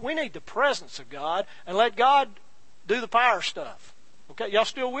 Folks, we need the presence of God and let God do the power stuff. Okay, y'all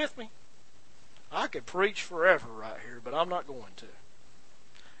still with me? I could preach forever right here, but I'm not going to.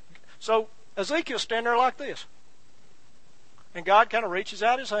 So Ezekiel's standing there like this. And God kind of reaches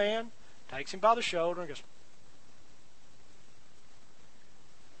out His hand, takes him by the shoulder, and goes,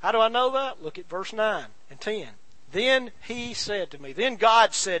 how do I know that? Look at verse 9 and 10. Then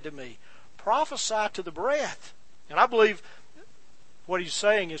God said to me, prophesy to the breath. And I believe what He's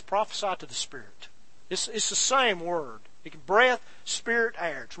saying is prophesy to the Spirit. It's the same word. Breath, Spirit,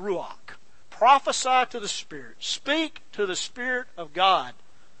 air. It's ruach. Prophesy to the Spirit. Speak to the Spirit of God.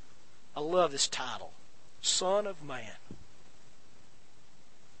 I love this title. Son of Man.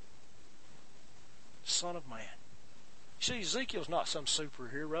 Son of Man. You see, Ezekiel's not some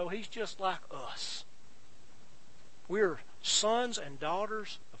superhero. He's just like us. We're sons and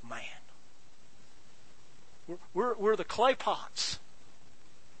daughters of man. We're the clay pots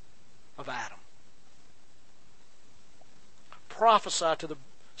of Adam. Prophesy to the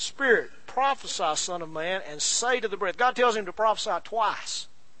Spirit. Prophesy, Son of Man, and say to the breath. God tells him to prophesy twice.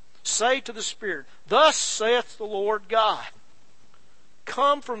 Say to the Spirit, thus saith the Lord God.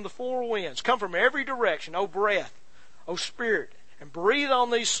 Come from the four winds. Come from every direction, O breath, O Spirit, and breathe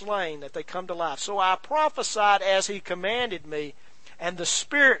on these slain that they come to life. So I prophesied as He commanded me, and the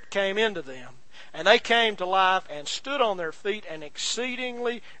Spirit came into them. And they came to life and stood on their feet, an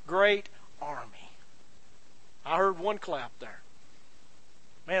exceedingly great army. I heard one clap there.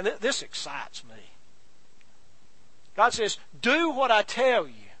 Man, this excites me. God says, do what I tell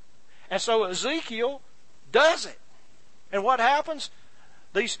you. And so Ezekiel does it. And what happens?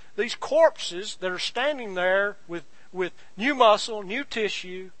 These corpses that are standing there with new muscle, new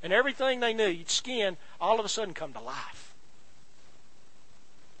tissue, and everything they need, skin, all of a sudden come to life.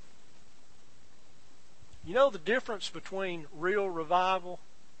 You know the difference between real revival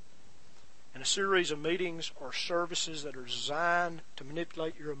and a series of meetings or services that are designed to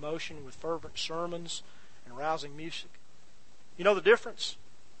manipulate your emotion with fervent sermons and rousing music? You know the difference?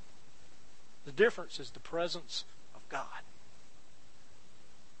 The difference is the presence of God.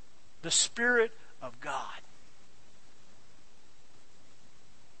 The Spirit of God.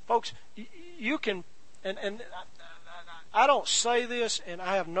 Folks, you can, and I don't say this, and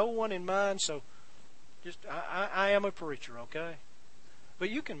I have no one in mind, so just I am a preacher, okay? But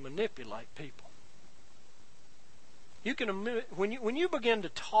you can manipulate people. You can, when you begin to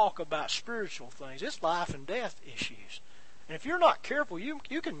talk about spiritual things, it's life and death issues. And if you're not careful, you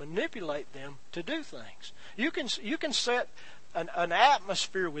can manipulate them to do things. You can set an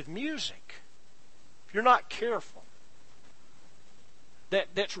atmosphere with music, if you're not careful,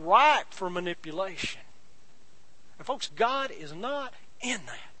 that's ripe for manipulation. And folks, God is not in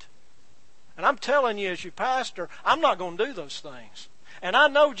that. And I'm telling you as your pastor, I'm not going to do those things. And I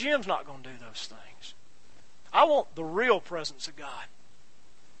know Jim's not going to do those things. I want the real presence of God.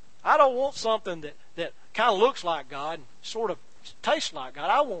 I don't want something that kind of looks like God and sort of tastes like God.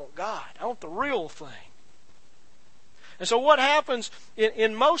 I want God. I want the real thing. And so what happens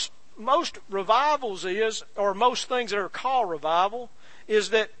in most revivals is, or most things that are called revival,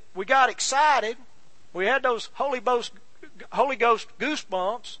 is that we got excited. We had those Holy Ghost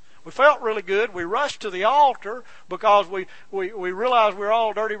goosebumps. We felt really good. We rushed to the altar because we realized we were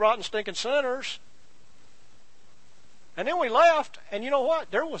all dirty, rotten, stinking sinners. And then we left, and you know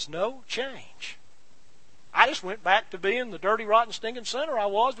what? There was no change. I just went back to being the dirty, rotten, stinking sinner I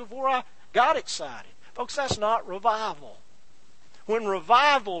was before I got excited. Folks, that's not revival. When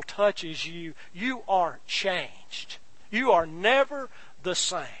revival touches you, you are changed. You are never the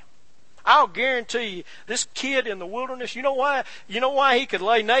same. I'll guarantee you, this kid in the wilderness, you know why he could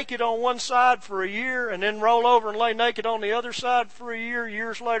lay naked on one side for a year and then roll over and lay naked on the other side for a year,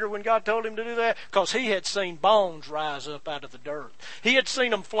 years later when God told him to do that? Because he had seen bones rise up out of the dirt. He had seen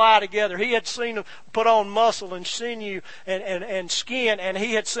them fly together. He had seen them put on muscle and sinew and skin, and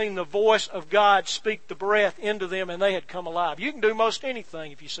he had seen the voice of God speak the breath into them, and they had come alive. You can do most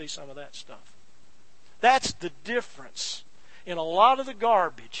anything if you see some of that stuff. That's the difference in a lot of the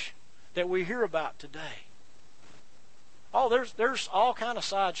garbage that we hear about today. Oh, there's all kind of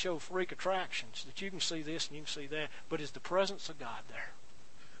sideshow freak attractions that you can see this and you can see that, but is the presence of God there?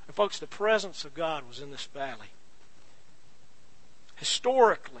 And folks, the presence of God was in this valley.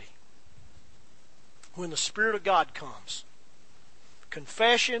 Historically, when the Spirit of God comes,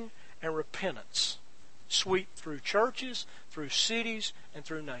 confession and repentance sweep through churches, through cities, and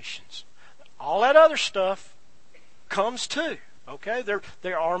through nations. All that other stuff comes too. Okay,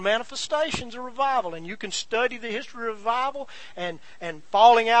 there are manifestations of revival, and you can study the history of revival, and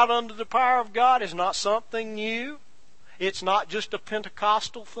falling out under the power of God is not something new. It's not just a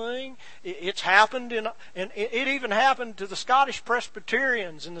Pentecostal thing. It's happened and it even happened to the Scottish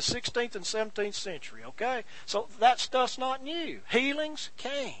Presbyterians in the 16th and 17th century. Okay, so that stuff's not new. Healings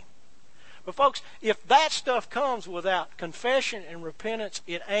came. But folks, if that stuff comes without confession and repentance,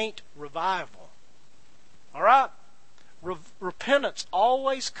 it ain't revival. All right? Repentance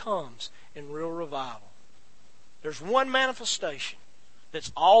always comes in real revival. There's one manifestation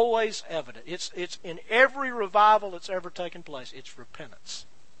that's always evident. It's in every revival that's ever taken place. It's repentance.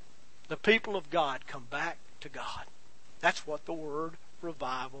 The people of God come back to God. That's what the word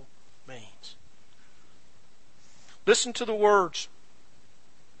revival means. Listen to the words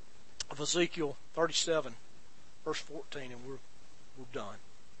of Ezekiel 37, verse 14, and we're done.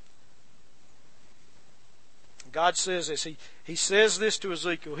 God says this. He says this to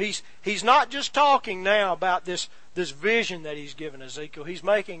Ezekiel. He's not just talking now about this vision that he's given Ezekiel. He's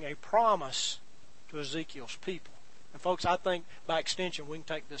making a promise to Ezekiel's people. And folks, I think by extension we can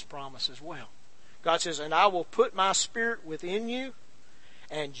take this promise as well. God says, "And I will put my spirit within you,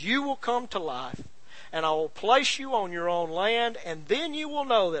 and you will come to life, and I will place you on your own land, and then you will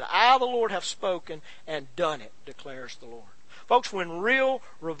know that I, the Lord, have spoken and done it, declares the Lord." Folks, when real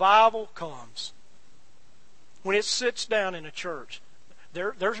revival comes, when it sits down in a church,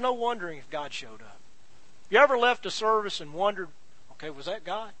 there's no wondering if God showed up. You ever left a service and wondered, okay, was that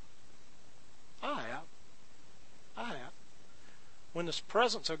God? I have. When the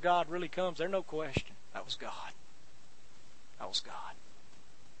presence of God really comes, there's no question. That was God. That was God.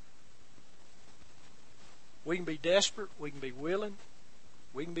 We can be desperate. We can be willing.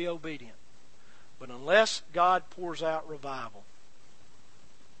 We can be obedient. But unless God pours out revival,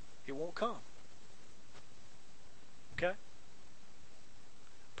 it won't come. Okay?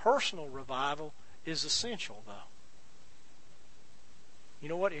 Personal revival is essential, though. You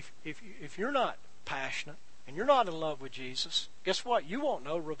know what? If you're not passionate and you're not in love with Jesus, guess what? You won't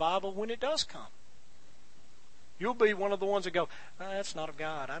know revival when it does come. You'll be one of the ones that go, "That's not of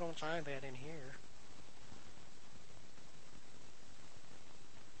God. I don't find that in here."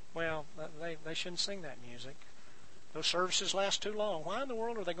 Well, they shouldn't sing that music. Those services last too long. Why in the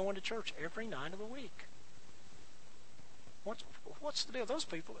world are they going to church every night of the week? What's the deal? Those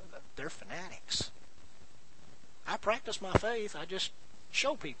people, they're fanatics. I practice my faith. I just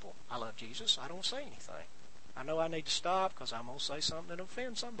show people I love Jesus. I don't say anything. I know I need to stop because I'm going to say something that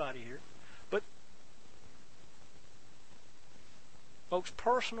offends somebody here. But, folks,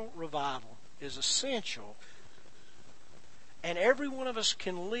 personal revival is essential, and every one of us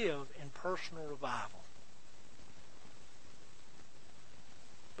can live in personal revival.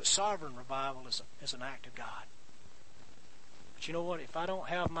 But sovereign revival is an act of God. But you know what? If I don't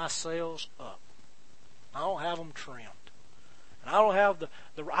have my sails up, I don't have them trimmed, and I don't have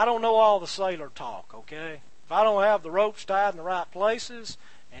I don't know all the sailor talk, okay? If I don't have the ropes tied in the right places,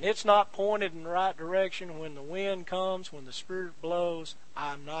 and it's not pointed in the right direction when the wind comes, when the Spirit blows,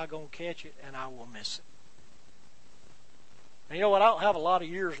 I'm not going to catch it, and I will miss it. And you know what? I don't have a lot of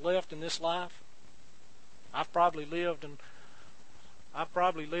years left in this life. I've probably lived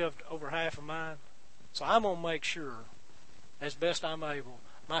over half of mine. So I'm going to make sure, as best I'm able,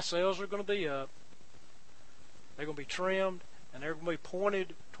 my sails are going to be up. They're going to be trimmed, and they're going to be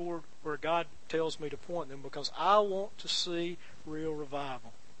pointed toward where God tells me to point them, because I want to see real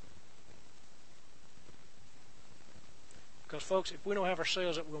revival. Because, folks, if we don't have our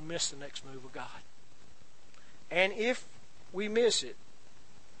sails up, we'll miss the next move of God. And if we miss it,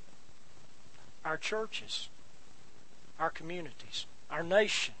 our churches, our communities, our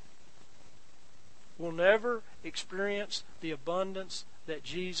nation will never experience the abundance that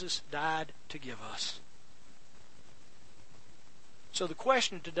Jesus died to give us. So the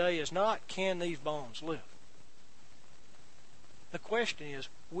question today is not, can these bones live? The question is,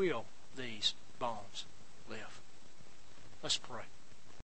 will these bones live? Let's pray.